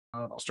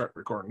I'll start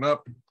recording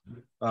up.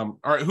 All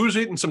right, who's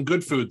eating some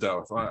good food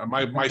though?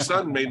 My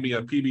son made me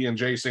a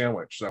PB&J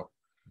sandwich, so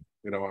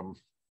you know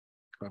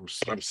I'm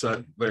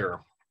set there.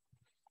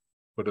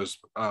 But does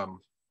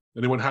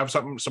anyone have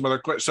some other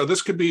questions? So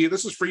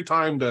this is free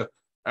time to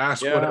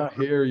ask. Yeah,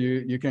 whatever. Here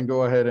you can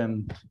go ahead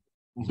and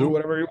do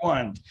whatever you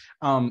want.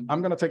 I'm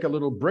gonna take a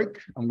little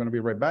break. I'm gonna be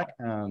right back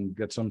and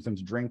get something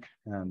to drink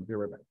and be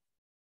right back.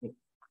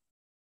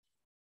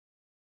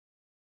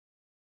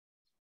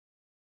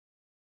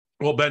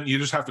 Well, Ben, you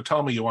just have to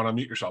tell me you want to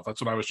unmute yourself.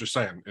 That's what I was just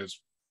saying, is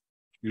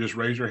you just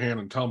raise your hand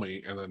and tell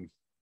me, and then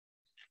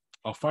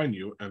I'll find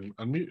you and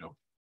unmute you.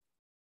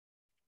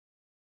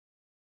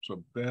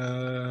 So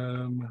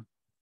Ben,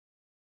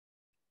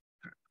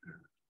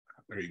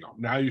 there you go.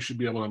 Now you should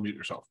be able to unmute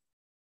yourself.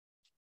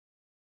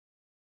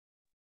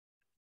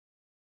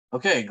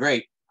 Okay,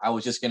 great. I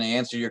was just going to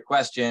answer your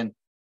question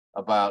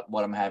about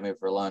what I'm having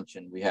for lunch,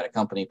 and we had a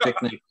company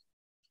picnic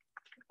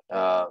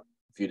a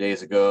few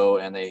days ago,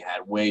 and they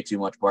had way too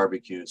much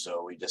barbecue,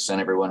 so we just sent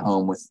everyone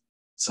home with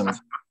some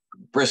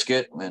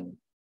brisket and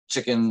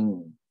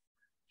chicken.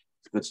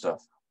 It's good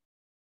stuff.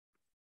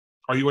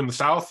 Are you in the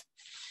South?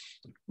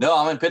 No,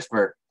 I'm in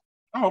Pittsburgh.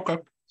 Oh, okay.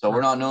 So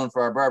we're not known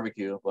for our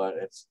barbecue, but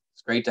it's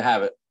great to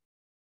have it.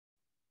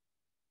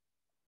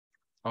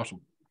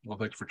 Awesome. Well,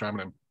 thanks for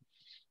chiming in.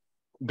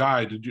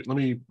 Guy, did you let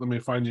me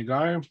find you,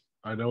 Guy?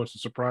 I know it's a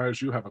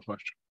surprise. You have a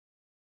question.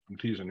 I'm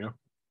teasing you.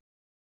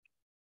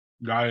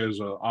 Guy is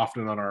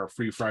often on our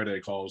free Friday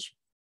calls.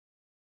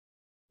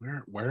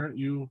 Where aren't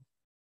you?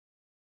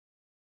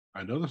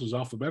 I know this is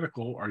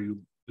alphabetical.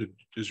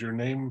 Is your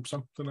name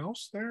something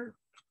else there?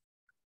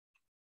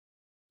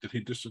 Did he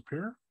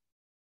disappear?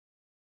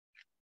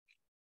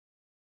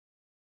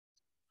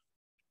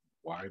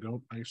 Why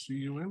don't I see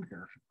you in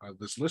here?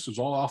 This list is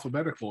all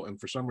alphabetical, and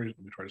for some reason,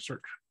 let me try to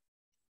search.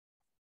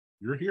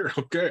 You're here.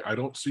 Okay, I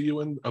don't see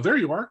you in. Oh, there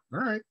you are. All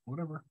right,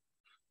 whatever.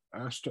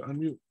 Ask to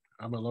unmute.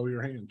 I'm gonna lower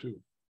your hand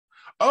too.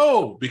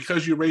 Oh,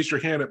 because you raised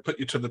your hand, it put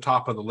you to the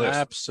top of the list.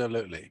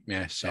 Absolutely.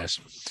 Yes.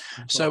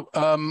 So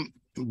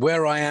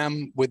where I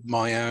am with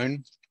my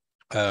own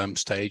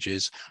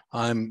stages,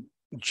 I'm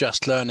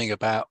just learning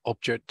about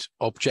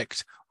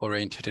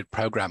object-oriented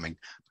programming,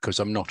 because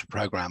I'm not a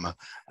programmer,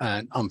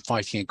 and I'm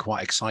finding it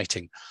quite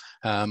exciting.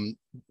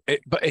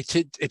 But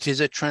it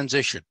is a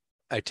transition.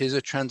 It is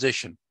a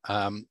transition.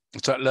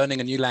 It's like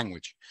learning a new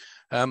language.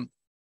 I'm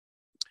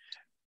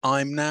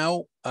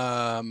now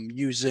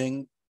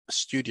using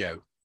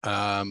Studio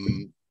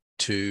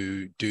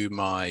to do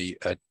my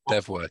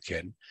dev work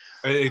in.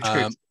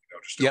 AHKCon,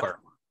 just to clarify.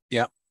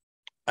 Yeah.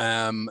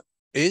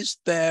 Is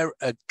there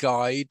a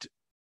guide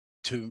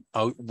to?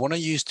 I want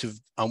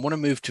to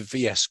move to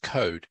VS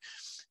Code.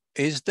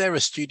 Is there a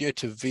Studio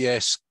to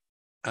VS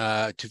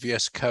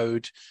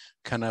Code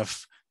kind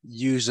of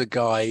user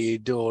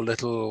guide or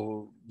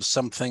little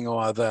something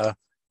or other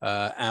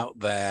out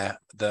there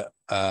that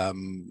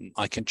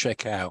I can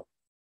check out?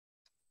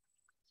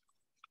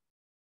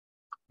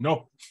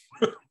 No.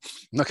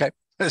 Okay,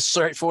 that's a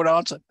straightforward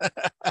answer.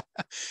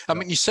 I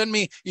mean, you send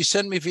me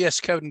VS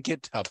Code and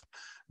GitHub,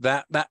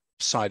 that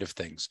side of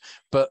things,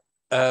 but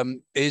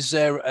is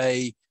there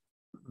a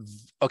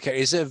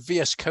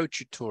VS Code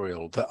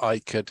tutorial that I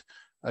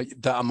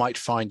might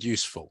find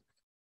useful?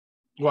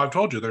 Well, I've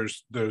told you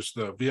there's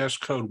the VS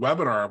Code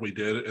webinar we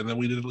did, and then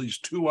we did at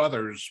least 2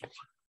 others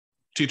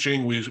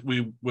teaching.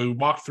 We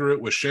walked through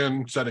it with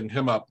Shin, setting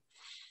him up,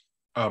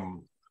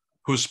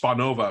 who's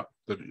Spanova,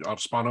 the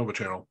Spanova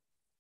channel.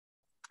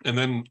 And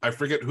then I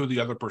forget who the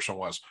other person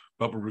was,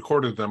 but we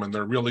recorded them, and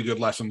they're really good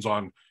lessons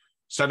on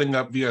setting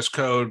up VS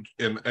Code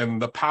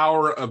and the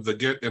power of the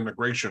Git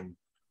integration,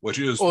 which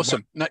is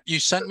awesome. Now, you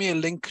sent me a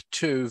link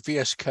to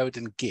VS Code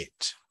and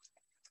Git.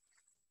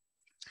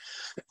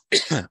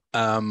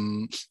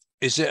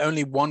 Is it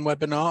only one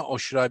webinar, or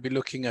should I be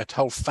looking at a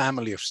whole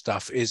family of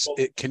stuff?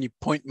 Can you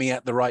point me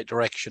at the right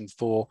direction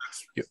for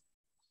you?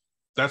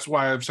 That's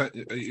why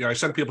I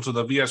sent people to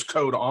the VS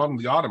Code on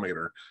the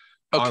Automator.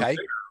 Okay.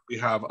 We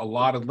have a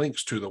lot of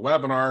links to the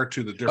webinar,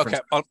 to the different.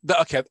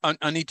 Okay.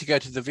 I need to go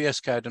to the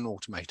VS Code and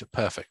Automator.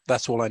 Perfect.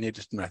 That's all I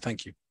needed to know.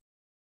 Thank you.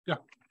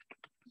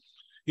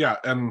 Yeah,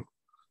 and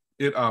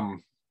it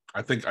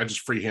I think I just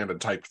freehanded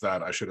typed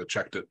that. I should have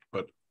checked it,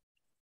 but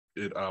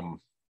it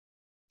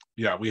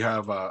yeah, we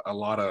have a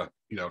lot of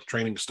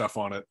training stuff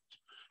on it,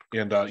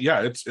 and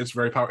yeah, it's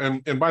very powerful.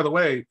 And by the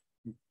way,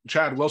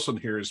 Chad Wilson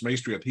here is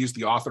Maestria. He's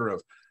the author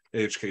of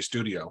AHK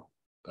Studio.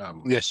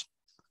 Yes.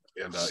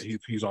 And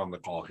he's on the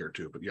call here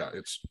too. But yeah,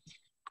 it's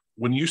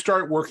when you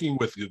start working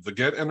with the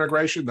Git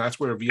integration, that's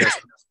where VS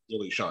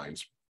really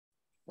shines.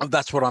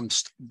 That's what I'm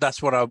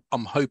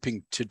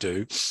hoping to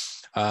do,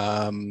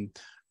 and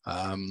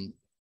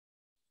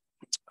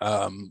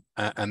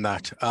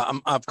that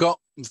I've got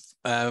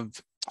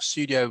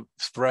Studio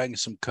throwing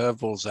some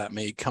curveballs at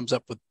me. It comes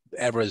up with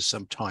errors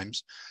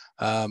sometimes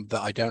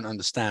that I don't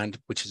understand,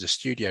 which is a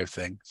Studio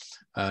thing,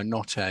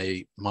 not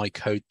a my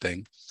code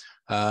thing.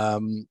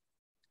 And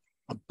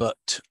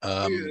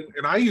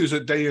I use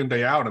it day in,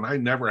 day out, and I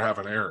never have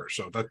an error.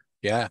 So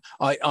Yeah,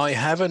 I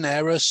have an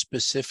error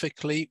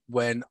specifically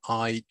when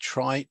I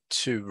try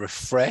to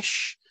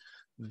refresh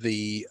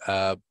the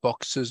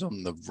boxes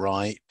on the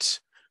right,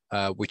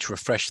 which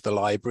refresh the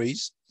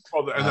libraries.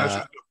 Oh,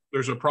 and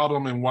there's a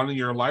problem in one of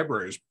your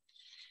libraries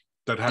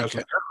that has an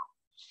error.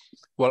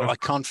 Well, I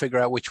can't figure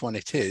out which one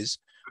it is.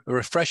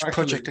 Refresh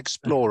Project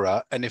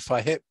Explorer, and if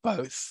I hit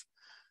both,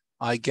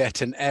 I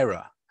get an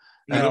error,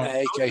 an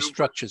AHK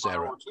structures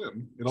error.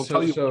 It'll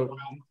tell you. So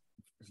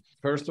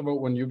first of all,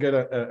 when you get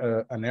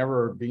an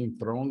error being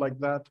thrown like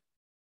that,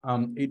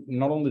 it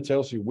not only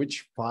tells you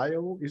which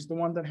file is the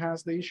one that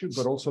has the issue,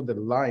 but also the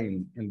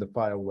line in the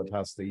file what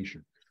has the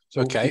issue.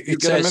 So if you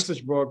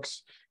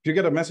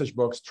get a message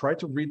box, try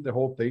to read the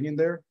whole thing in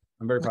there.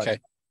 I'm very proud. Okay.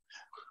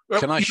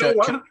 Can I show?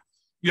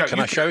 Yeah,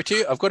 can I show it to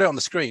you? I've got it on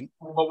the screen.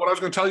 Well, what I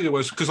was going to tell you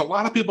was, because a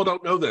lot of people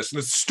don't know this, and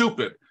it's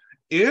stupid.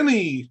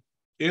 Any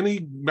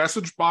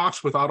message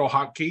box with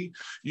AUTOHOTKEY,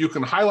 you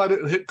can highlight it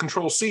and hit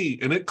Control-C,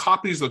 and it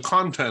copies the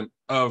content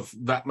of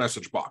that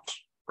message box,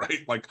 right?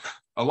 Like,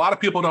 a lot of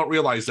people don't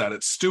realize that.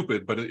 It's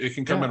stupid, but it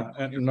can come in.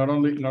 And not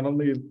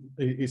only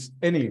is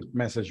any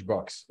message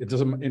box. It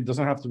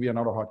doesn't have to be an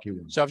AUTOHOTKEY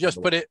one. So I've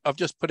just put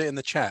it in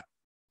the chat.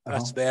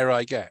 That's the error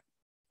I get.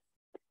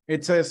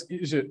 It says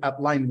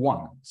at line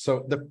 1.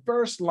 So the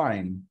first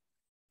line,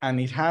 and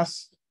it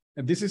has,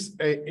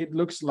 it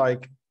looks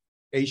like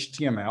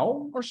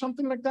HTML or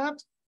something like that.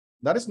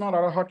 That is not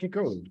AUTOHOTKEY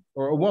code.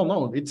 Or, well,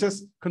 no, it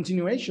says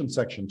continuation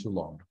section too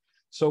long.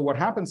 So what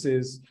happens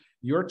is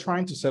you're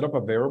trying to set up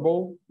a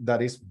variable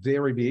that is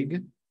very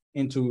big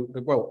into,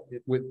 well,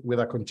 with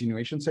a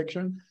continuation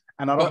section,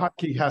 and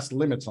AUTOHOTKEY has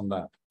limits on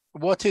that.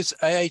 What is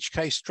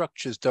AHK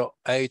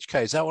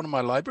structures.ahk? Is that one of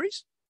my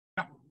libraries?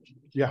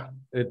 Yeah,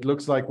 it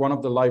looks like one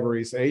of the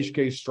libraries,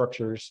 AHK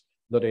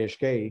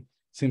structures.ahk,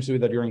 seems to be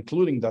that you're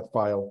including that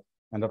file,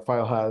 and that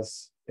file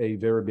has a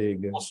very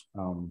big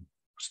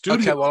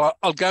Okay, well,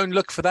 I'll go and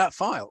look for that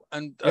file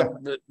and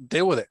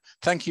deal with it.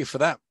 Thank you for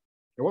that.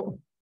 You're welcome.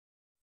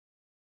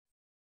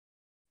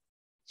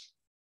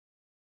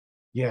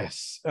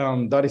 Yes,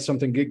 that is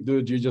something, Geek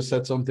Dude. You just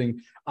said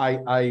something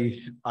I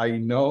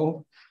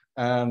know,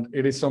 and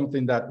it is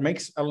something that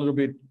makes a little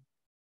bit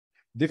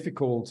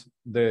difficult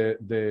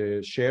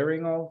the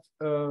sharing of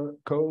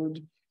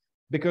code,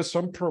 because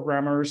some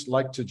programmers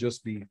like to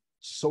just be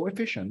so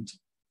efficient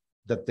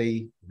that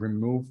they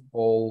remove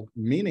all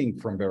meaning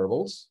from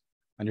variables,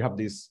 and you have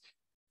this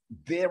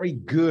very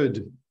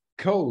good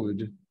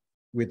code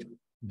with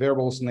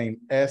variables named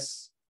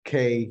S,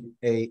 K,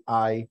 A,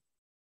 I,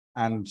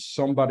 and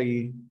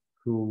somebody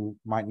who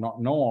might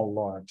not know a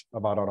lot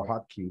about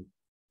AUTOHOTKEY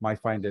might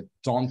find it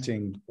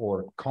daunting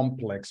or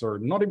complex or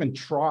not even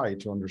try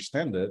to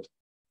understand it.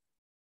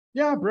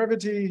 Yeah,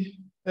 brevity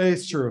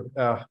is true.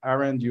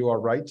 Aaron, you are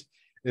right.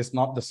 It's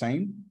not the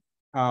same.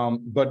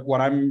 But what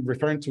I'm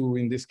referring to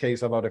in this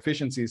case about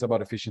efficiency is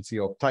about efficiency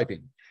of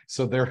typing.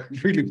 So they're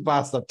really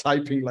fast at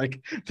typing, like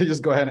they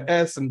just go ahead and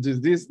S and do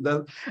this,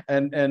 that.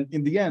 And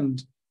in the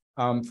end,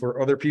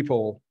 for other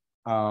people,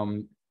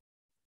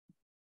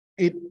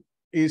 it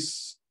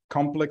is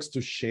complex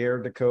to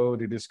share the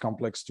code. It is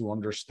complex to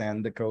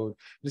understand the code.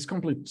 It is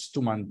complex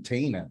to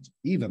maintain it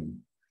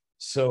even.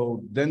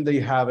 So then they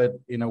have it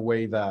in a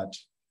way that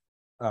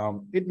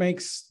it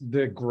makes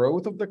the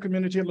growth of the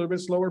community a little bit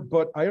slower,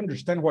 but I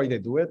understand why they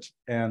do it.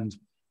 And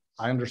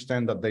I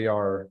understand that they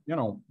are,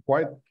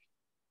 quite,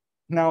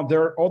 now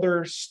there are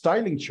other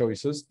styling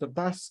choices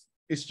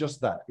it's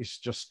just that. It's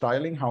just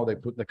styling how they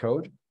put the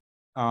code.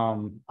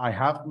 I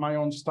have my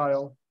own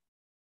style.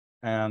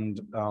 And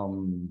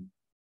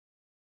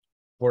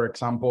for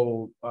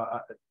example,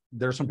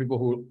 there are some people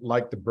who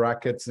like the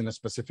brackets in a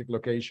specific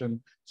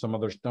location, some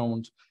others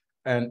don't.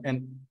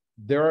 And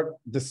there are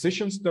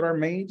decisions that are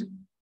made.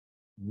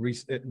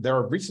 There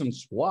are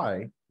reasons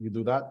why you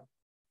do that.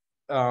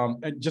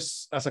 And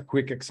just as a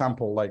quick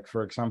example, like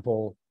for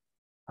example,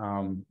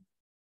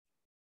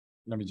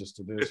 let me just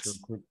do this real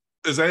quick.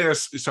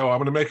 So I'm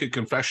going to make a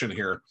confession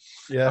here.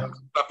 Yeah.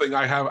 Something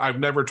I've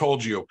never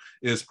told you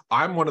is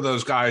I'm one of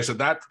those guys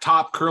that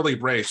top curly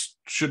brace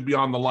should be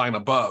on the line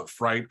above,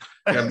 right?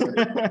 And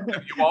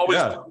you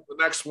always do the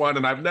next one,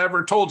 and I've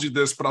never told you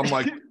this, but I'm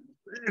like,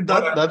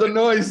 that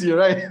annoys you,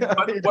 right?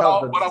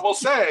 What I will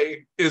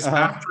say is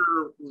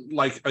after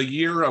like a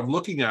year of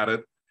looking at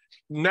it,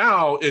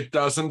 now it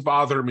doesn't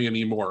bother me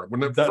anymore.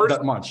 When it first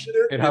that much,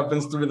 it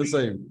happens to be the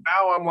same.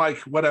 Now I'm like,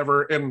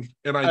 whatever, and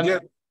I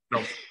get.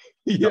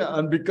 Yeah,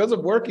 and because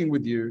of working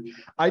with you,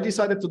 I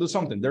decided to do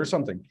something. There's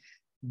something.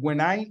 When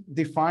I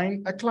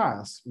define a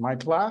class, my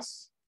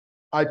class,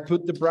 I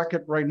put the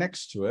bracket right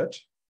next to it,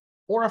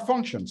 or a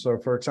function. So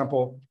for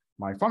example,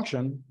 my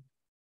function,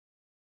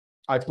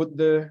 I put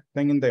the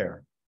thing in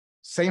there.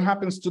 Same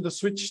happens to the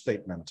switch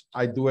statement.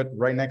 I do it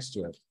right next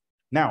to it.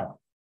 Now,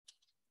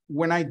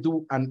 when I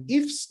do an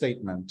if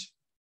statement,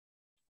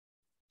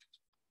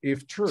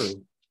 if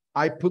true,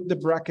 I put the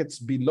brackets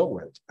below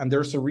it. And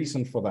there's a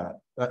reason for that.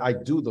 I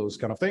do those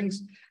kind of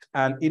things.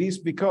 And it is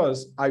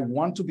because I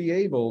want to be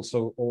able,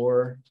 so,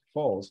 or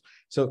false.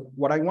 So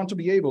what I want to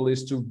be able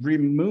is to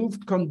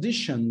remove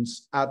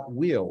conditions at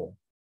will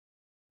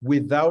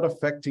without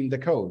affecting the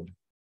code.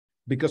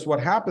 Because what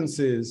happens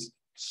is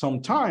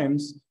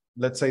sometimes,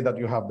 let's say that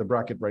you have the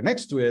bracket right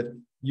next to it,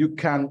 you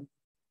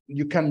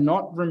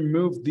cannot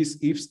remove this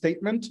if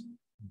statement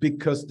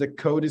because the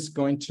code is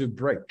going to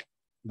break.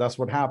 That's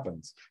what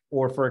happens.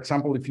 Or for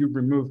example, if you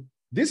remove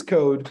this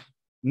code,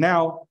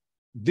 now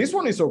this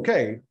one is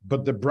okay,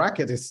 but the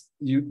bracket is,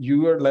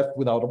 you are left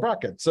without a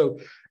bracket. So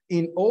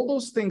in all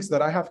those things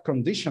that I have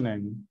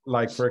conditioning,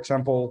 like for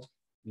example,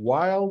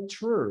 while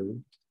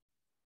true,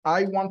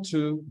 I want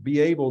to be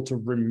able to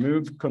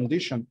remove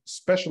condition,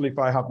 especially if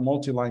I have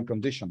multi-line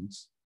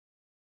conditions.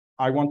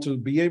 I want to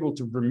be able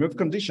to remove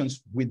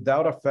conditions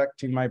without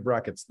affecting my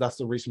brackets. That's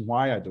the reason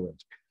why I do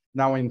it.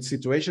 Now, in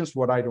situations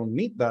where I don't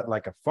need that,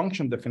 like a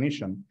function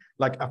definition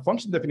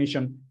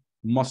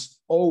must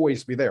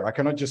always be there. I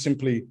cannot just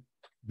simply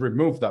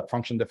remove that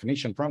function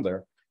definition from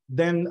there.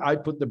 Then I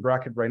put the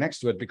bracket right next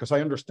to it because I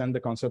understand the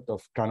concept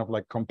of kind of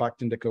like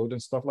compacting the code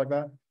and stuff like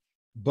that.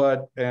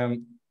 But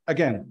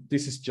again,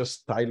 this is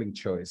just styling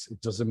choice.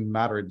 It doesn't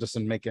matter. It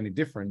doesn't make any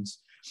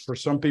difference. For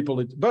some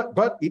people,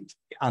 but it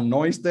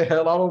annoys the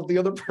hell out of the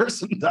other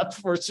person. That's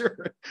for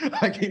sure.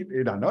 Like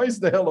it annoys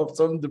the hell of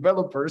some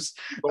developers.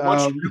 But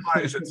once you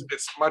realize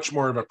it's much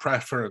more of a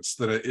preference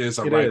than it is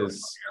a right or wrong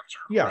answer.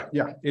 Yeah, right?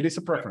 yeah, it is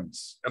a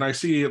preference. And I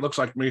see it looks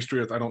like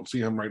Maestri. I don't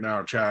see him right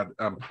now, Chad.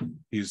 I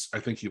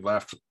think he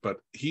left, but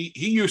he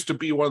used to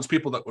be one of those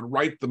people that would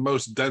write the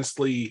most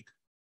densely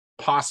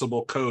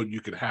possible code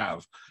you could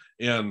have.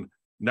 And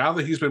now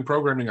that he's been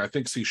programming, I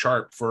think C#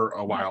 for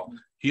a while,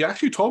 he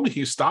actually told me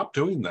he stopped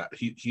doing that.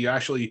 He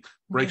actually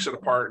breaks it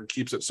apart and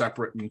keeps it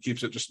separate and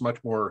keeps it just much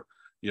more,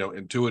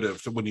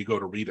 intuitive when you go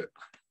to read it.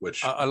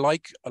 Which I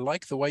like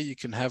the way you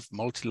can have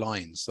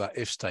multi-lines, that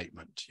if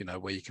statement,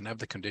 where you can have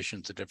the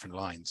conditions of different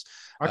lines.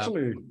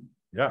 Actually,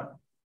 yeah.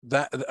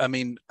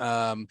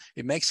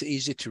 It makes it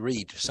easier to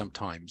read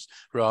sometimes,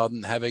 rather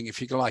than having,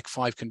 if you go like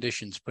 5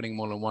 conditions, putting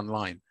them all in one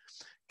line.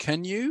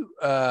 Can you,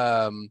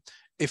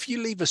 if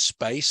you leave a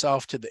space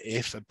after the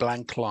if, a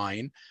blank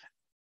line,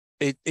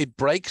 it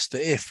breaks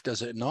the if,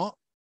 does it not?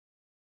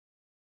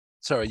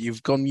 Sorry,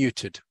 you've gone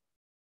muted.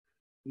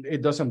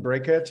 It doesn't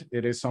break it.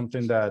 It is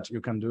something that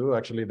you can do.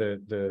 Actually,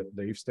 the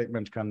if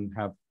statement can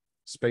have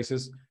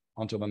spaces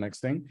until the next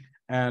thing.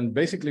 And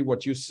basically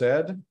what you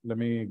said, let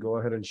me go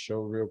ahead and show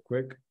real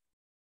quick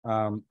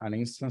an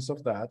instance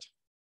of that.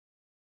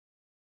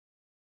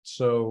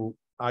 So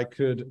I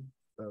could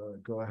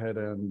go ahead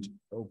and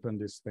open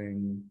this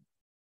thing.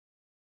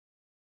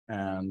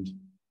 And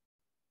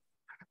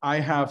I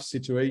have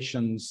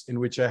situations in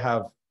which I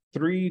have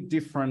 3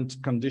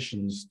 different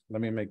conditions.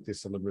 Let me make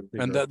this a little bit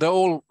bigger. And they're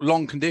all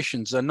long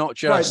conditions. They're not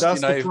just, right,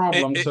 that's the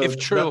problem. If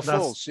true or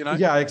false,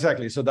 Yeah,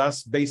 exactly. So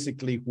that's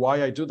basically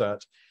why I do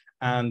that.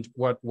 And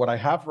what I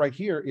have right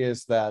here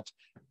is that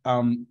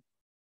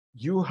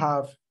you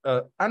have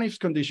an if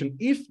condition.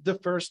 If the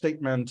first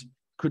statement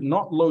could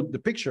not load the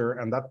picture,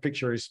 and that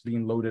picture is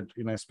being loaded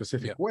in a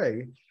specific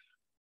way,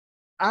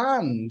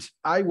 and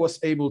I was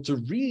able to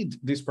read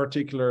this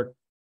particular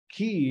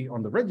key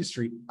on the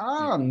registry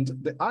and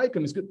the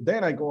icon is good,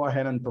 then I go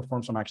ahead and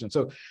perform some action.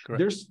 So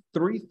there's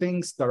 3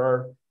 things that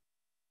are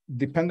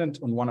dependent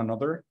on one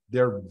another.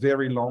 They're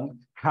very long.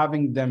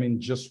 Having them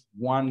in just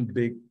one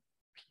big,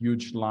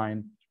 huge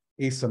line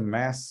is a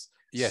mess.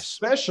 Yes.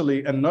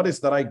 Especially, and notice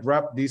that I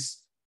grabbed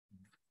this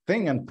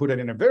thing and put it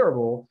in a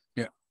variable.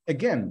 Yeah.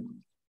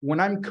 Again, when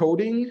I'm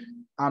coding,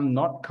 I'm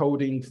not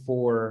coding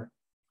for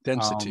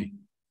density.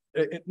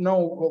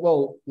 No,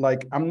 well,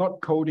 like I'm not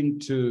coding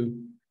to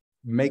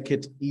make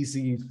it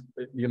easy,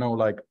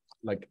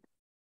 like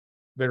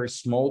very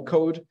small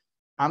code.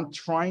 I'm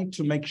trying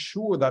to make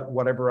sure that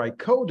whatever I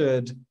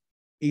coded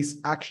is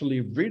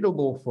actually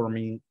readable for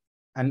me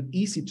and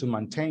easy to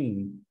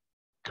maintain.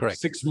 Correct.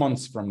 6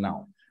 months from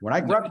now. When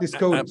I grab this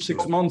code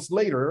 6 months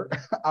later,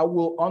 I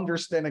will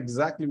understand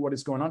exactly what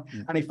is going on.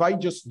 And if I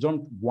just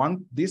don't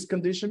want this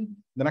condition,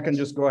 then I can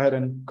just go ahead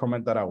and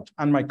comment that out.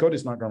 And my code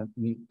is not gonna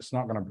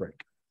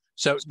break.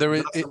 So there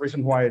is that's the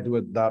reason why I do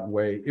it that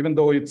way, even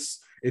though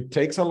it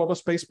takes a lot of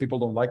space. People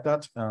don't like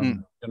that,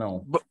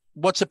 But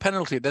what's a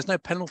penalty? There's no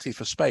penalty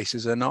for space,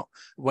 is there not?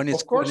 When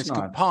it's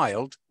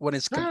compiled,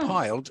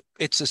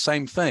 it's the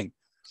same thing.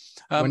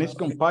 When it's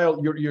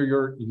compiled,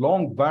 your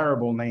long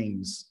variable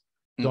names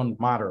don't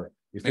matter.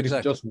 If it is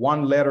just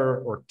 1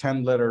 letter or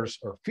 10 letters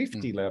or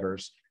 50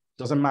 letters,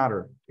 doesn't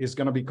matter. It's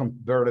going to be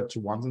converted to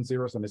ones and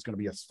zeros, and it's going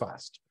to be as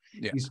fast.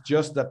 It's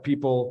just that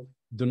people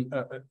don't.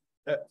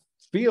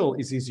 Feel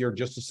is easier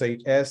just to say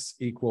S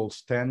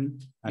equals 10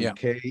 and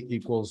K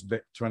equals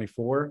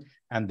 24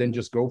 and then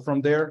just go from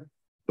there.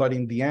 But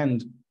in the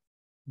end,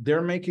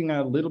 they're making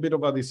a little bit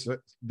of a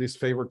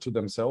disfavor to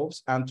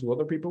themselves and to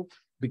other people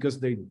because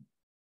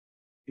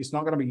it's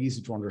not going to be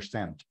easy to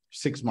understand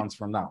 6 months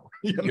from now.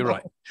 You're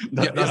right.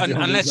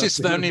 Unless it's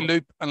the only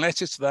loop,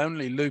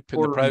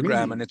 in the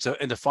program, and it's a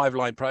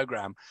 5-line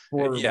program.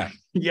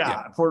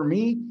 For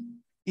me,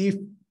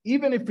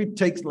 even if it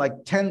takes like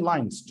 10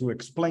 lines to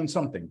explain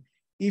something,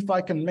 if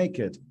I can make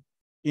it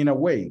in a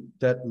way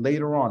that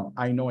later on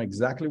I know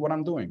exactly what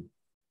I'm doing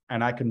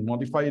and I can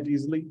modify it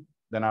easily,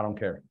 then I don't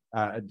care.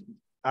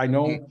 I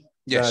know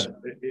that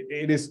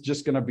it is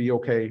just going to be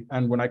okay.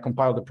 And when I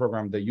compile the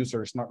program, the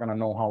user is not going to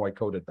know how I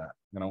coded that,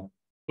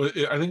 But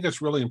I think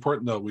it's really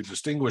important, though, we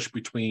distinguish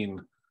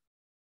between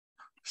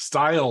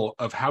style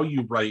of how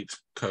you write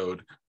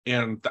code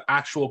and the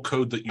actual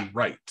code that you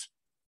write,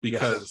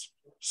 because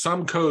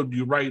some code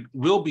you write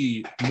will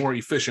be more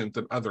efficient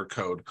than other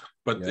code,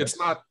 but it's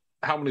not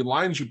how many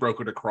lines you broke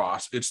it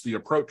across, it's the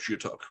approach you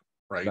took,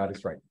 right? That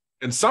is right.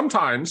 And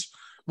sometimes,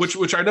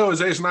 which I know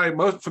Aziz and I,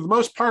 for the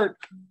most part,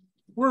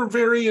 we're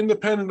very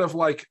independent of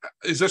like,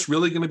 is this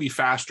really going to be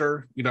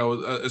faster?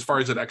 As far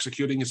as it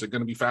executing, is it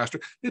going to be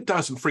faster? It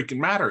doesn't freaking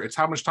matter. It's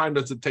how much time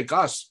does it take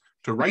us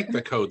to write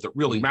the code that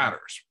really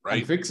matters, right?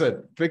 And fix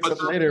it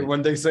later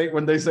when they say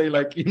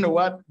like, you know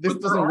what, this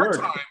doesn't work.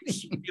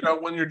 Times,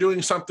 when you're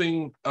doing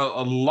something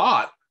a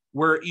lot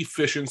where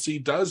efficiency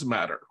does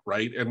matter,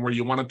 right? And where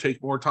you want to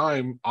take more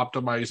time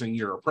optimizing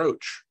your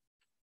approach.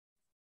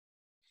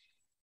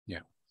 Yeah.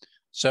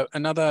 So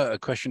another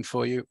question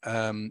for you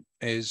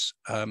is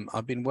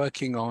I've been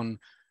working on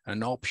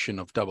an option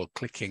of double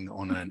clicking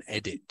on an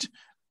edit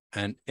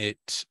and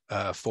it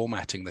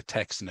formatting the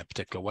text in a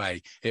particular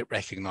way, it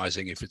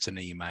recognizing if it's an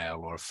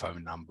email or a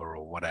phone number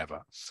or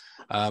whatever.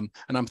 And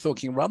I'm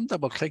thinking, rather than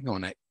double clicking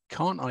on it,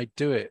 can't I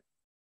do it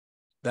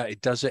that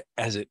it does it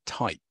as it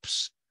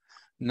types?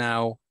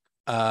 Now,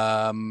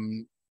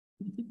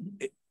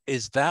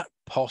 is that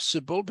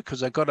possible?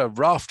 Because I've got a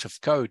raft of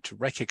code to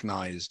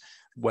recognize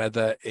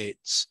whether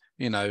it's,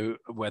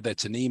 whether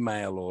it's an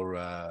email or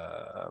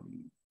a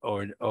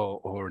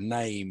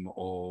name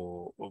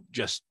or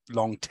just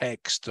long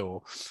text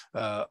or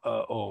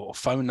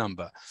phone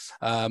number.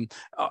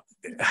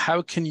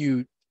 How can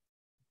you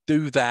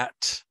do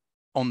that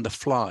on the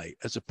fly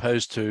as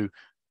opposed to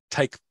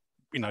take,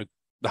 the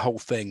whole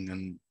thing?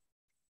 And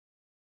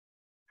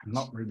I'm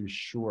not really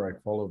sure I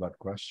follow that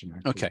question.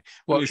 Actually. Okay.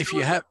 Well, if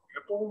you have,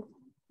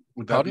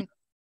 pardon?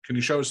 Can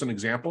you show us an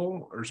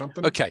example or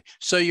something? Okay.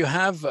 So you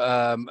have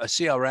a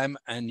CRM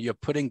and you're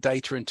putting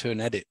data into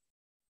an edit.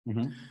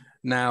 Mm-hmm.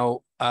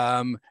 Now,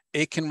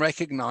 it can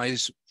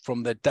recognize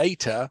from the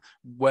data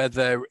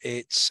whether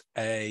it's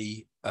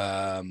a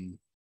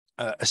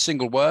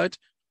single word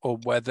or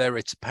whether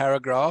it's a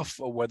paragraph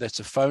or whether it's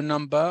a phone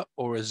number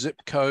or a zip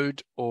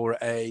code or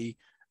a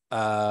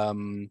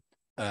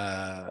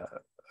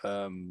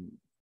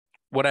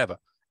whatever,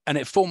 and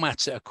it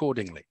formats it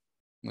accordingly.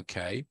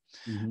 Okay.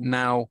 Mm-hmm.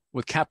 Now,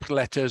 with capital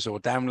letters or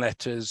down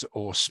letters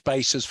or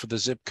spaces for the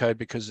zip code,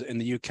 because in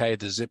the UK,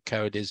 the zip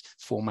code is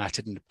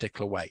formatted in a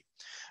particular way.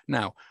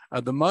 Now,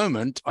 at the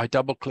moment, I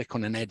double click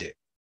on an edit.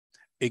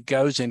 It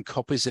goes in,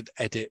 copies it,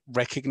 edit,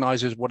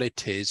 recognizes what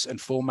it is and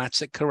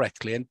formats it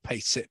correctly and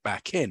pastes it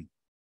back in.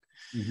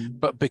 Mm-hmm.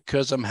 But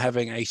because I'm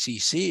having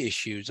ACC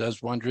issues, I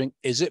was wondering,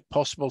 is it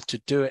possible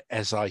to do it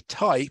as I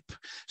type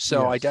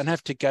so I don't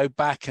have to go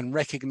back and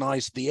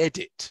recognize the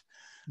edit?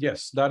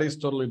 Yes, that is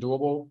totally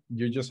doable.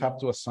 You just have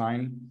to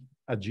assign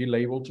a G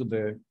label to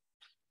the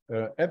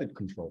edit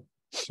control.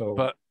 So,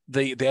 but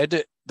the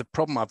edit, the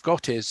problem I've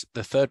got is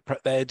the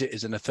edit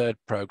is in a third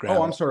program.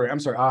 Oh, I'm sorry.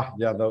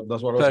 Yeah,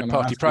 that's what I was going to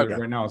ask you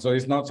right now. So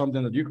it's not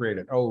something that you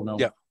created. Oh no.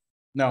 Yeah.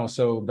 No.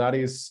 So that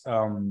is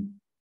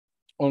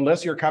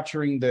unless you're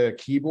capturing the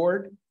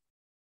keyboard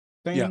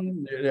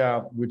thing,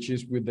 which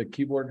is with the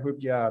keyboard hook,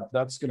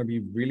 that's going to be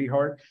really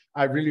hard.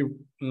 I really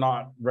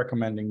not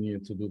recommending you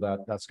to do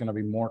that. That's going to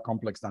be more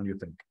complex than you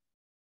think.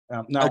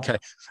 Now, okay,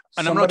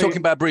 and I'm not talking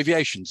about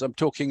abbreviations. I'm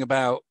talking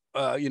about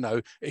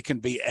it can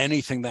be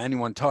anything that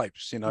anyone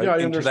types. I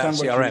into that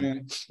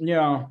CRM.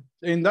 Yeah,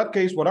 in that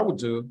case, what I would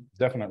do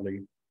definitely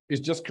is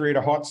just create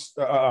a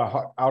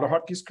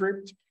AUTOHOTKEY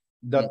script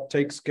that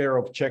takes care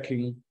of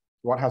checking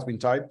what has been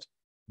typed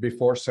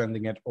before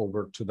sending it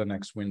over to the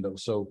next window.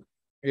 So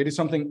it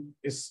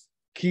is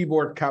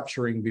keyboard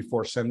capturing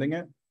before sending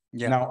it.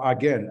 Yeah. Now,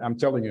 again, I'm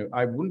telling you,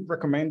 I wouldn't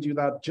recommend you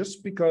that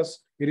just because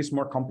it is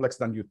more complex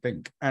than you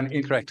think. And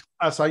correct.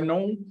 As I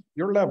know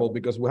your level,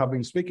 because we have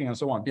been speaking and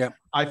so on,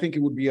 I think it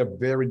would be a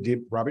very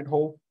deep rabbit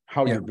hole.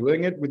 How you're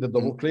doing it with the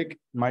double click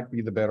might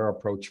be the better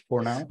approach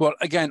for now. Well,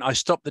 again, I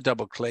stopped the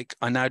double click.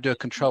 I now do a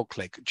control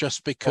click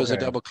just because the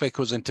double click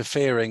was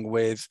interfering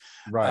with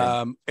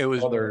it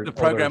was the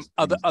program,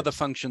 other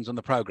functions on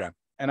the program.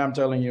 And I'm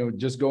telling you,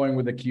 just going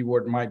with the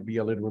keyword might be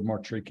a little bit more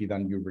tricky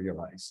than you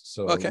realize.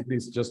 So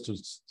it's just to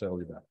tell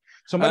you that.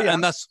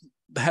 And that's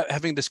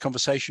having this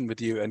conversation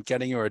with you and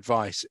getting your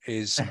advice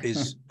is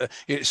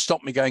it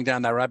stopped me going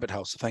down that rabbit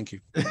hole. So thank you.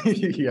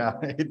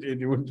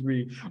 It would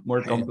be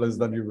more complex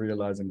than you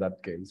realize in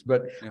that case.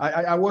 But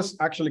I was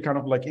actually kind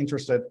of like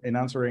interested in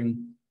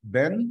answering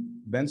Ben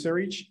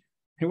Serich.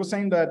 He was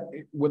saying that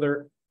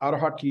whether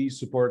AUTOHOTKEY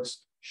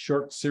supports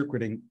short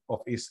circuiting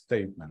of if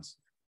statements?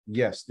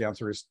 Yes, the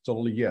answer is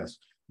totally yes.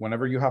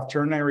 Whenever you have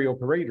ternary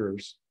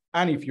operators,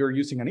 and if you're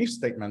using an if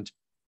statement,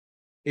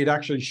 it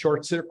actually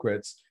short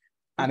circuits.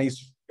 And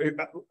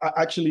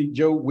actually,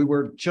 Joe, we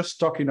were just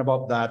talking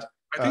about that.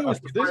 I think it was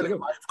the Friday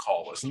live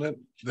call, wasn't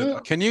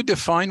it? Can you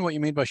define what you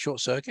mean by short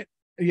circuit?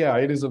 Yeah,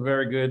 it is a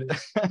very good.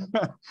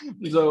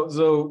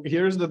 So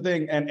here's the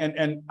thing,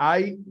 and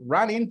I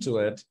ran into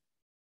it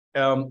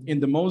in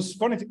the most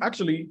funny thing,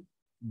 actually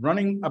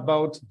running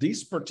about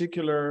this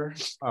particular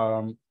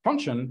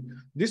function.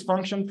 This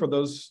function, for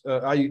those,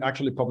 I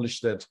actually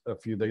published it a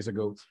few days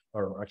ago,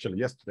 or actually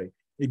yesterday.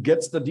 It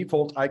gets the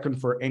default icon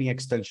for any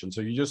extension.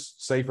 So you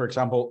just say, for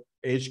example,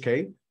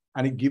 AHK,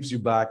 and it gives you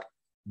back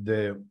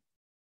the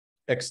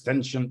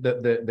extension,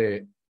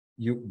 the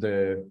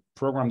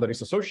program that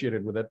is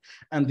associated with it.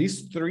 And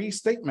these three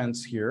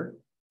statements here,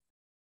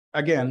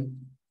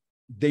 again,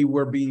 they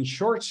were being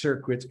short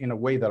circuit in a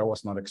way that I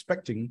was not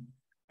expecting.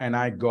 And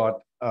I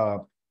got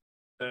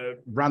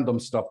random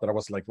stuff that I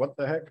was like, what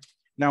the heck?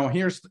 Now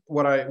here's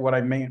what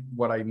I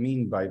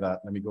mean by that.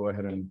 Let me go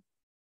ahead and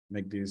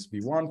make this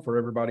V1 for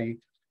everybody.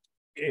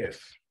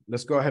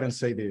 Let's go ahead and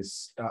say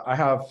this. I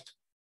have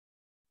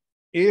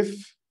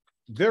if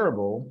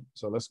variable,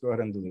 so let's go ahead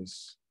and do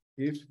this.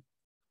 If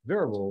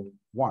variable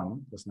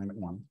 1, let's name it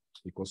 1,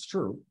 equals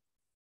true.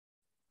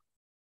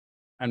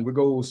 And we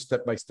go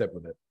step by step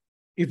with it.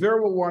 If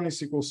variable 1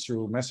 is equals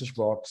true, message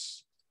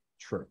box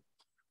true.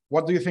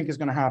 What do you think is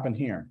going to happen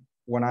here?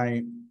 When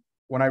I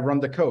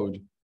run the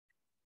code,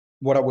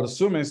 what I would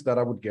assume is that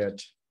I would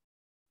get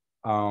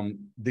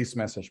this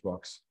message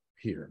box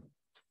here.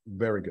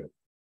 Very good.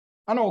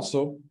 And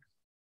also,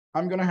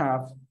 I'm going to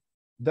have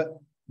that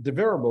the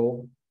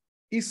variable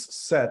is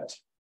set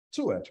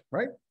to it,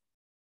 right?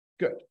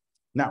 Good.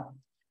 Now,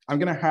 I'm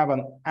going to have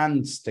an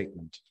AND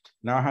statement.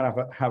 Now I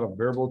have a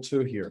variable 2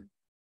 here.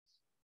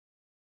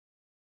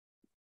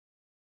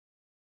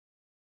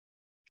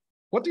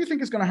 What do you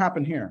think is going to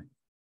happen here?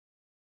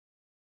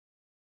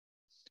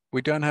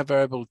 We don't have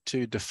variable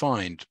 2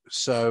 defined,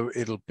 so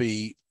it'll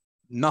be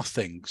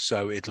nothing.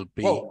 So it'll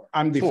be well,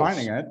 I'm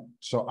defining false. it.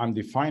 So I'm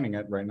defining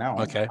it right now.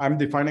 Okay. I'm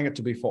defining it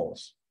to be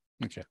false.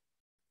 Okay.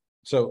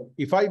 So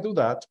if I do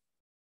that,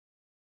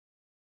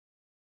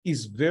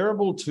 is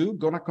variable 2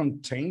 going to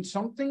contain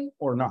something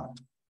or not?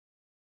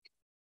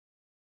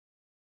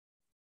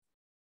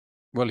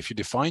 Well, if you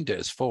defined it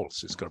as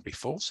false, it's got to be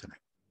false in it.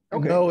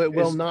 Okay. No, it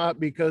will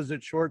not, because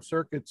it short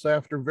circuits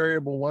after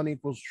variable 1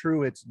 equals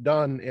true. It's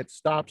done. It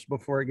stops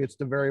before it gets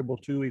to variable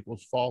 2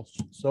 equals false.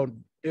 So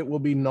it will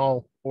be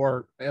null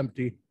or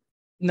empty.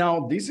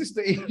 Now, this is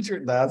the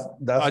that's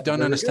I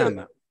don't understand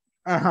good.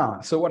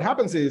 that. So what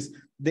happens is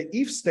the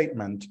if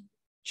statement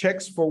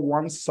checks for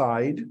one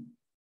side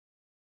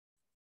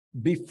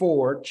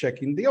before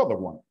checking the other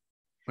one.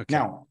 Okay.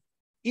 Now,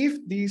 if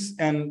this,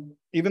 and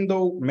even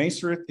though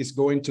Macereth is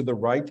going to the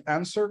right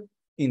answer,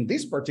 in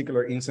this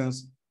particular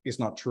instance, it's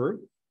not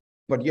true,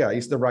 but yeah,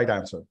 it's the right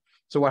answer.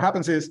 So what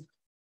happens is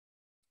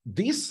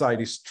this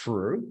side is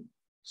true.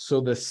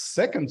 So the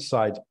second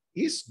side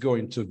is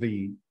going to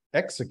be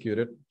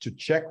executed to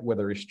check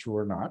whether it's true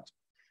or not.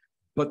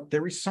 But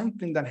there is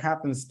something that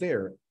happens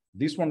there.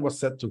 This one was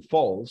set to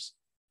false,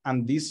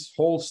 and this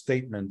whole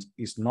statement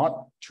is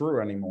not true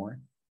anymore.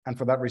 And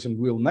for that reason,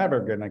 we're never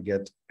going to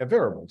get a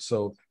variable.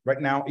 So right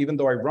now, even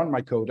though I run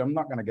my code, I'm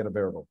not going to get a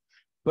variable.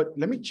 But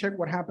let me check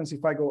what happens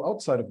if I go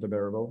outside of the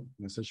variable,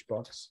 message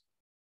box,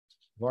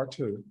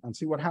 var2, and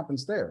see what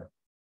happens there.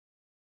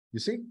 You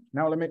see?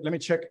 Now let me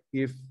check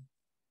if.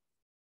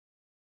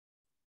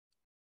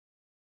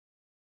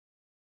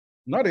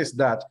 Notice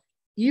that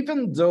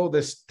even though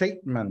the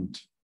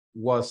statement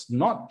was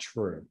not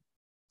true,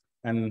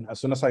 and as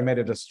soon as I made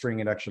it a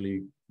string, it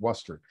actually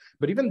was true.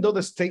 But even though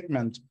the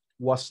statement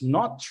was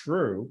not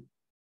true,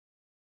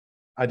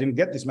 I didn't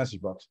get this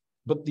message box.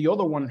 But the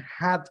other one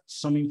had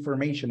some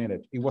information in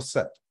it. It was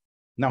set.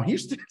 Now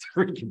here's the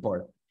tricky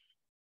part.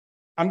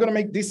 I'm going to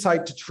make this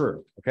side to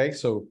true. Okay,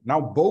 so now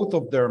both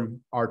of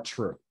them are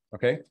true.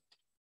 Okay.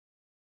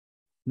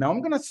 Now I'm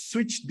going to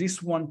switch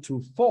this one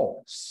to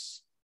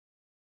false.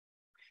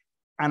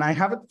 And I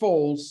have it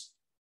false,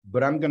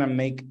 but I'm going to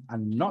make a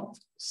not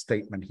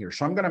statement here.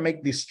 So I'm going to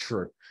make this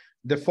true.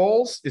 The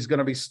false is going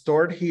to be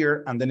stored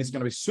here, and then it's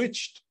going to be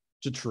switched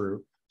to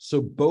true.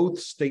 So both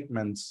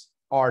statements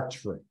are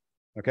true.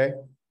 Okay.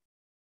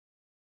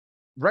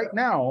 Right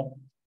now,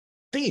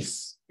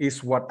 this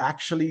is what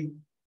actually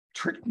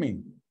tricked me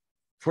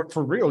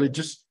for real. It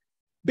just,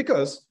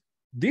 because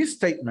this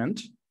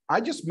statement, I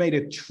just made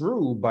it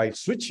true by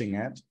switching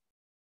it.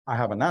 I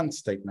have an AND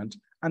statement,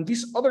 and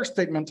this other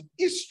statement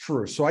is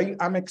true. So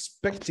I'm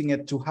expecting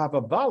it to have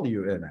a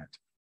value in it.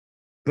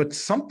 But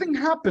something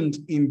happened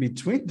in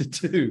between the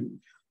two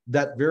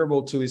that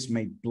variable 2 is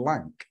made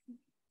blank.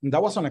 And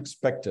that was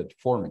unexpected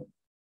for me.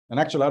 And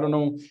actually, I don't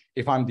know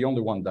if I'm the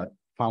only one that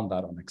found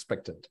that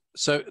unexpected.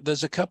 So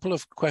there's a couple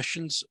of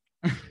questions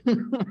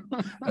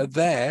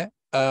there.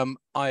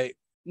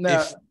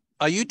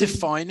 Are you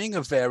defining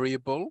a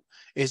variable?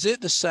 Is it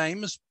the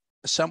same as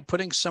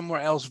putting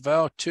somewhere else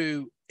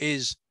var2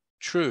 is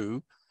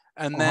true,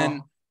 and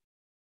then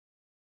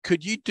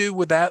could you do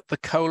without the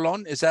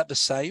colon? Is that the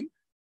same?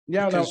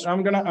 Yeah, Because, no,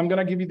 I'm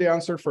gonna give you the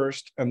answer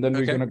first, and then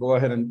we're Okay. gonna go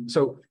ahead and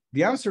so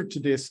the answer to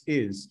this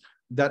is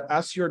that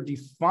as you're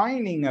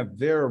defining a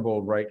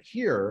variable right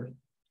here,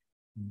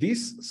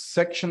 this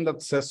section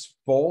that says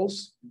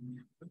false,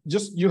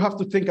 just you have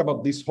to think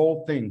about this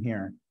whole thing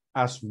here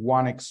as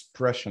one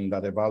expression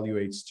that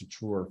evaluates to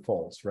true or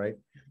false, right?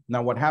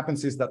 Now, what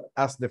happens is that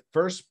as the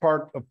first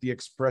part of the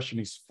expression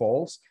is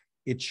false,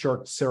 it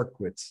short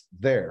circuits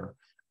there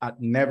at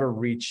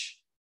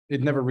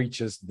it never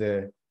reaches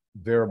the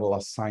variable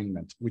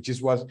assignment, which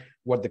is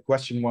what the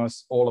question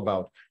was all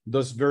about.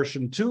 Does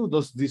version 2,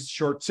 does this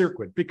short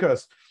circuit?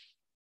 Because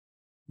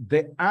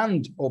the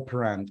AND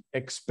operand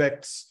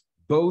expects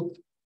both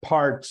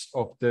parts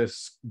of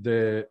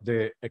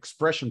the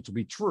expression to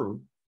be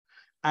true.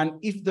 And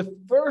if the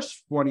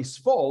first one is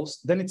false,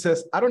 then it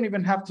says, I don't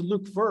even have to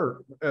look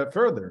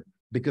further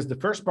because the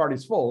first part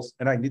is false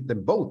and I need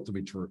them both to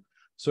be true.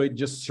 So it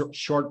just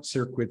short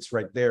circuits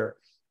right there.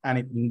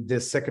 And the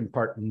second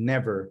part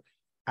never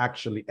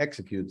actually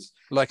executes.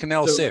 like an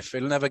else if,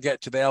 it'll never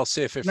get to the else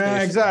if.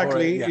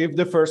 Exactly. Yeah. If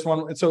the first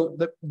one, so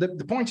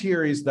the point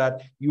here is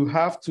that you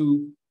have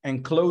to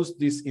enclose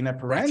this in a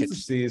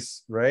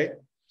parenthesis, right?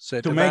 So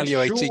to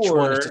evaluate make each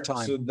one at a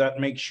time. So that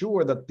makes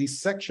sure that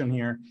this section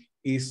here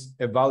is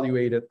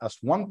evaluated as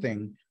one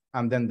thing,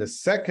 and then the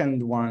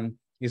second one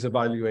is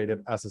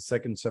evaluated as a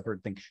second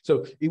separate thing.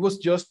 So it was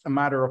just a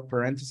matter of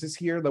parentheses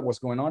here that was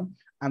going on,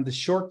 and the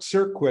short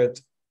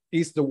circuit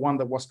is the one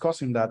that was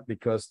causing that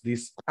because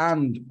this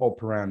AND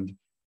operand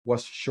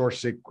was short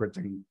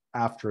circuiting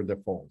after the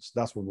false.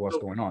 That's what was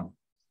going on.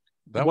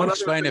 That would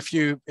explain a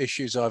few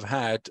issues I've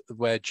had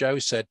where Joe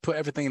said, put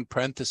everything in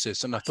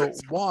parentheses. And I thought,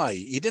 why?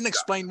 He didn't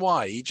explain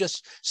why. He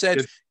just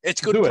said,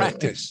 it's good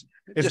practice.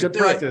 It's good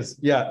practice.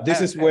 Yeah, this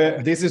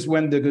is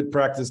when the good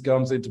practice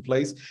comes into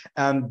place.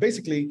 And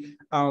basically,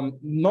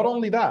 not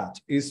only that,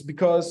 is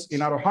because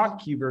in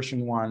AUTOHOTKEY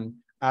version 1,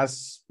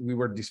 as we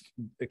were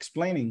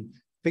explaining,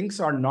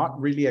 things are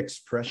not really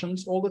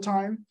expressions all the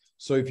time.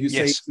 So if you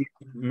say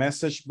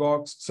message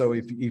box, so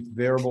if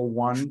variable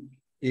 1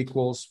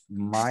 equals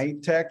my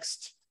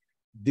text,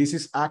 this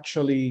is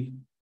actually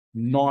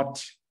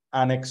not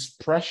an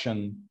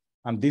expression,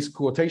 and these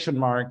quotation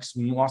marks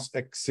must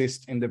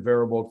exist in the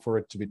variable for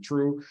it to be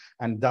true,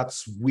 and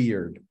that's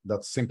weird.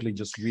 That's simply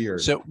just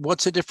weird. So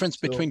what's the difference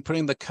between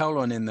putting the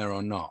colon in there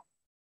or not?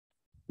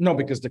 No,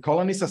 because the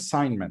colon is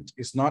assignment.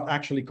 It's not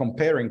actually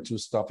comparing two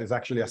stuff. It's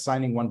actually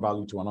assigning one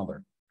value to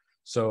another.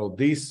 So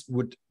this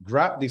would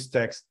grab this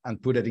text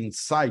and put it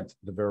inside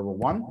the variable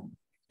 1.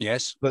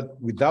 Yes.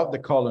 But without the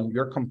colon,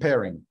 you're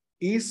comparing.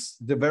 Is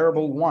the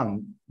variable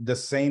 1 the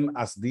same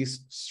as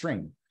this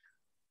string?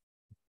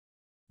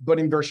 But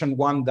in version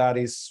 1, that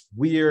is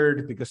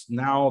weird because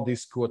now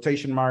these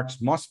quotation marks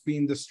must be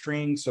in the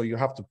string. So you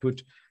have to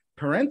put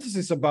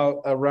parentheses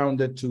around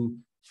it to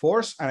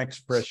force an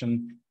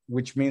expression,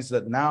 which means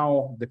that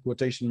now the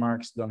quotation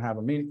marks don't have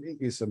a meaning.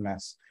 It's a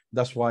mess.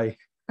 That's why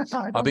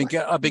I've been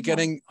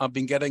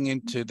getting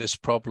into this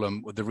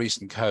problem with the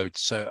recent code.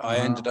 So I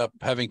ended up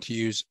having to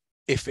use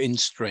if in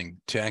string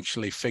to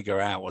actually figure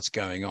out what's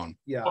going on.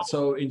 Yeah.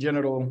 So in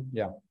general,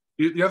 yeah.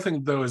 The other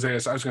thing, though, is I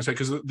was going to say,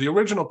 because the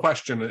original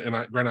question, and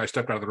I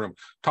stepped out of the room,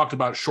 talked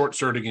about short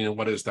circuiting and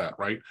what is that,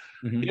 right?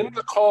 Mm-hmm. In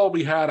the call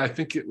we had, I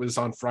think it was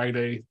on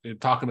Friday,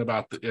 talking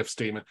about the if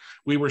statement,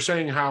 we were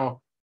saying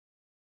how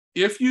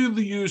if you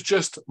use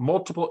just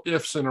multiple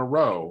ifs in a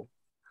row,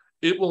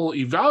 it will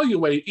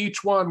evaluate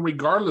each one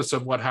regardless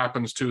of what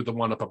happens to the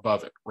one up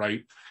above it,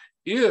 right?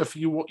 If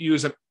you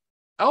use an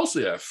else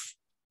if,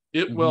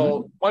 it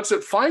will, once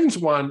it finds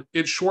one,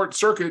 it short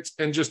circuits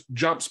and just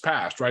jumps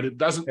past, right? It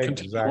doesn't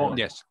continue on.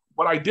 Yes.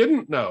 What I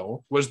didn't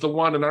know was the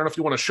one, and I don't know if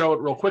you want to show it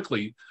real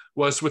quickly,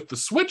 was with the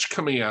switch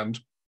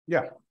command.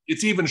 Yeah.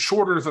 It's even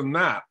shorter than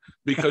that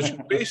because you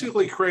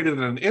basically created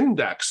an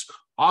index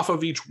off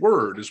of each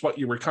word is what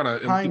you were kind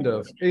of. I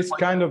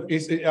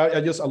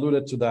just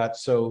alluded to that.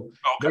 So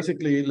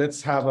basically,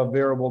 let's have a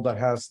variable that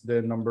has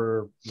the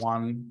number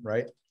 1,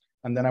 right?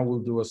 And then I will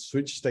do a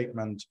switch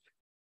statement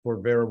for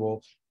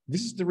variable.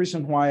 This is the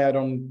reason why I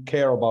don't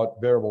care about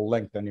variable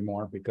length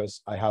anymore,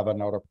 because I have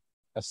an auto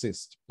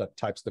assist that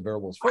types the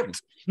variables for me.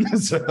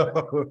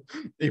 So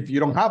if you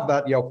don't have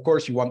that, yeah, of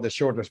course you want the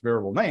shortest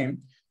variable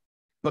name,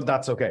 but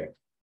that's okay.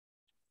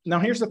 Now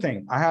here's the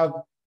thing. I have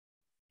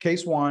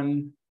case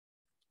 1,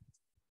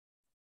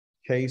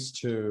 case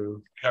 2.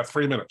 You have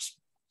 3 minutes.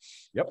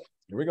 Yep,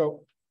 here we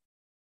go.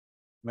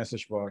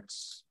 Message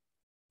box.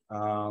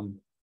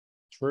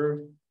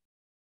 True.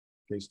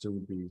 Case 2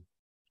 would be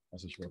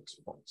message box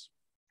false.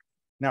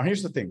 Now,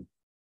 here's the thing.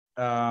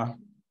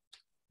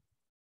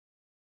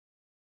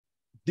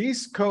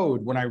 This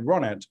code, when I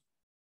run it,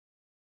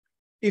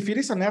 if it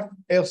is an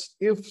else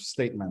if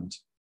statement,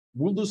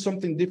 we'll do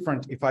something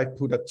different if I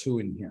put a 2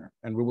 in here,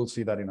 and we will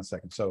see that in a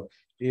second. So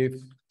if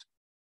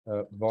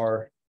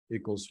var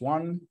equals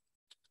 1,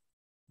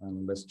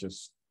 and let's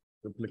just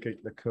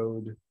duplicate the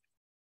code.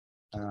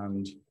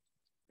 and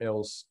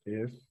else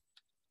if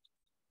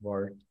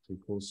var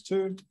equals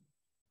 2.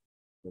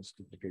 Let's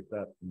duplicate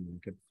that and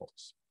make it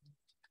false.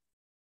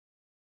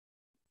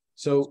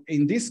 So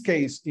in this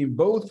case, in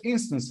both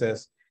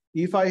instances,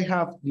 if I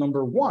have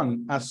number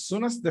 1, as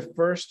soon as the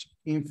first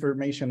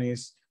information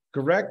is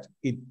correct,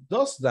 it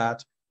does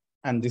that.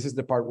 And this is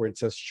the part where it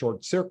says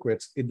short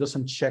circuits. It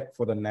doesn't check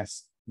for the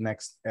next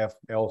if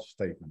else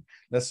statement.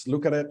 Let's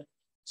look at it.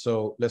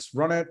 So let's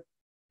run it.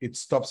 It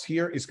stops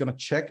here. It's going to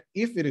check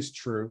if it is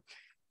true.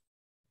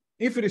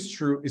 If it is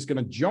true, it's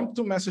going to jump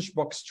to message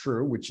box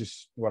true, which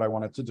is what I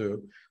wanted to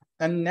do.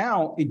 And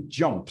now it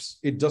jumps.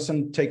 It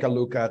doesn't take a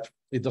look at,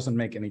 it doesn't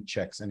make any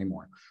checks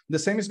anymore. The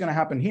same is going to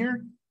happen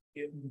here.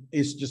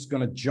 It's just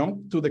going to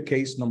jump to the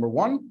case number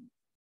 1.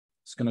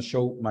 It's going to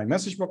show my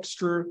message box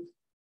true.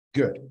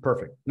 Good,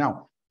 perfect.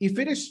 Now, if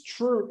it is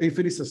true, if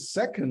it's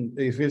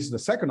the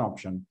second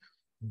option,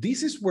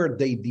 this is where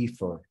they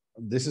differ.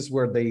 This is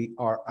where they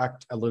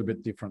act a little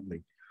bit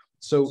differently.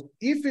 So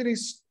if it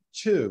is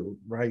 2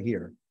 right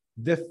here,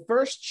 the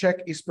first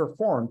check is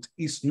performed,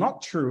 is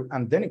not true,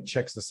 and then it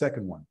checks the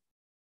second one.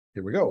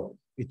 Here we go.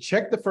 It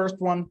checked the first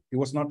one, it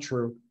was not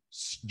true,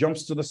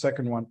 jumps to the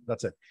second one,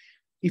 that's it.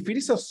 If it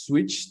is a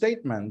switch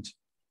statement,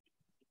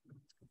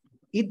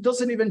 it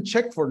doesn't even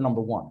check for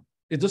number 1.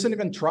 It doesn't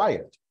even try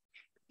it.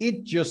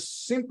 It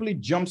just simply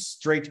jumps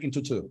straight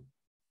into 2.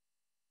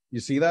 You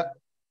see that?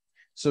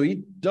 So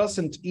it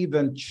doesn't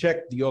even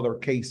check the other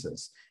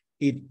cases.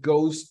 It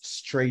goes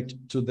straight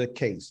to the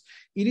case.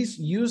 It is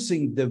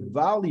using the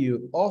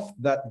value of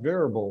that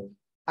variable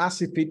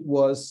as if it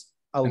was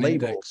a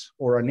label index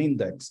or an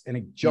index, and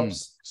it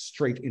jumps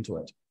straight into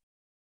it.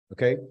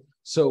 Okay.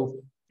 So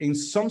in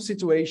some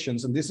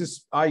situations, and this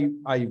is, I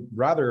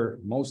rather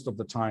most of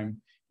the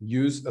time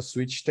use a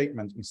switch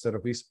statement instead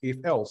of this if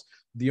else.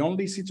 The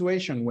only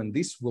situation when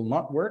this will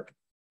not work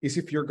is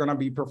if you're going to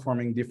be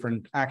performing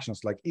different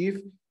actions, like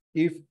if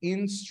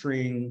in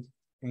string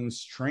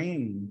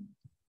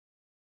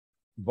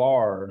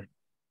var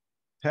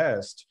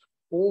test,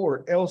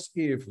 or else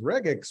if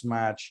regex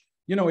match.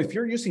 You know, if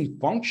you're using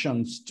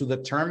functions to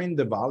determine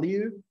the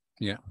value,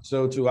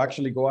 so to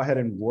actually go ahead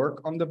and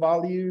work on the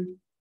value,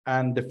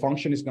 and the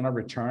function is going to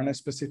return a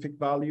specific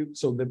value.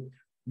 So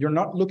you're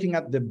not looking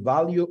at the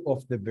value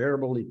of the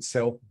variable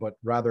itself, but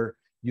rather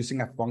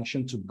using a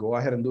function to go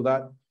ahead and do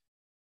that.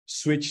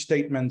 Switch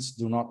statements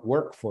do not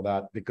work for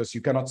that, because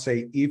you cannot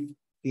say if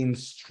in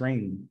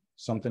string,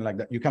 something like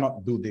that. You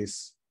cannot do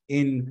this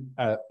in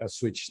a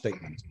switch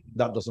statement.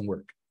 That doesn't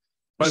work.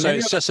 But so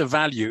it's just a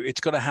value. It's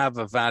got to have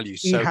a value.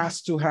 So it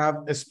has to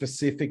have a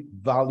specific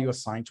value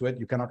assigned to it.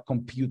 You cannot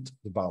compute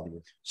the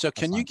value. So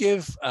can you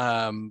give,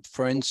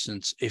 for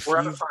instance, if we're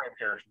out of time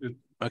here.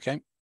 Okay.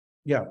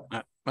 Yeah.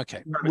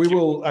 Okay. We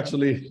will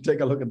actually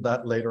take a look at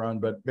that later on,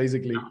 but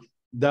basically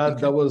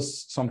that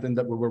was something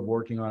that we were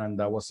working on, and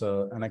that was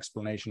an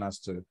explanation as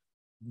to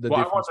the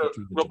difference. I want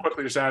to real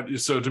quickly just add,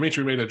 so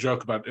Dimitri made a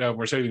joke about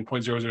we're saving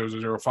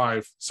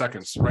 0.00005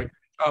 seconds, right?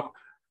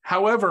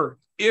 However,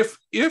 if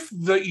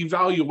the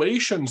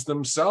evaluations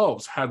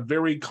themselves had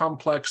very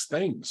complex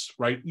things,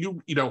 right?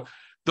 You know,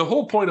 the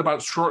whole point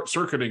about short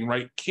circuiting,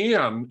 right?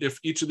 If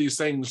each of these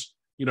things,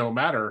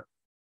 matter,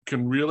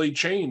 can really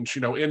change,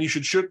 and you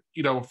should,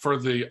 for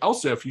the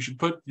else if, you should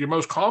put your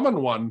most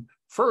common one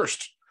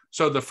first.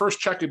 So the first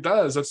check it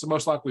does, that's the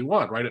most likely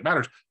one, right? It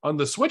matters. On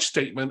the switch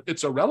statement,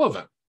 it's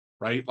irrelevant,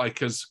 right? Like,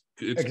 because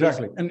it's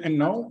exactly.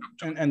 And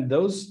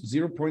those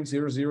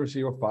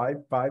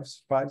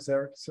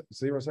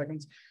 0.00050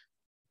 seconds,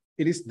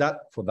 it is that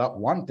for that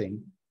one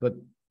thing, but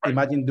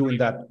imagine doing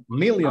that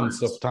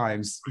millions of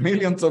times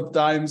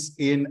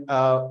in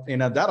a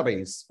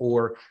database,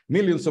 or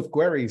millions of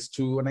queries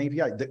to an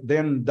API.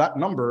 Then that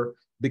number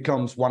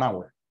becomes 1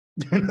 hour.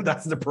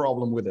 That's the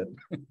problem with it.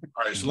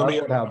 All right, so let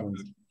me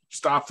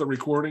stop the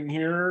recording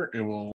here, and we'll